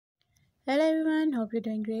Hello everyone, hope you're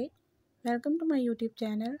doing great. Welcome to my YouTube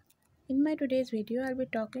channel. In my today's video, I'll be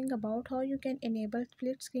talking about how you can enable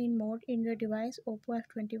split screen mode in your device Oppo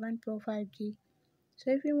F21 Pro 5G.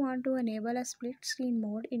 So if you want to enable a split screen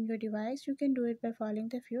mode in your device, you can do it by following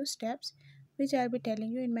the few steps which I'll be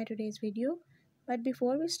telling you in my today's video. But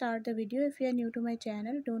before we start the video, if you are new to my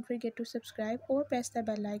channel, don't forget to subscribe or press the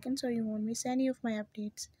bell icon so you won't miss any of my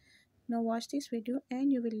updates. Now watch this video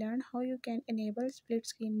and you will learn how you can enable split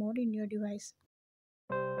screen mode in your device.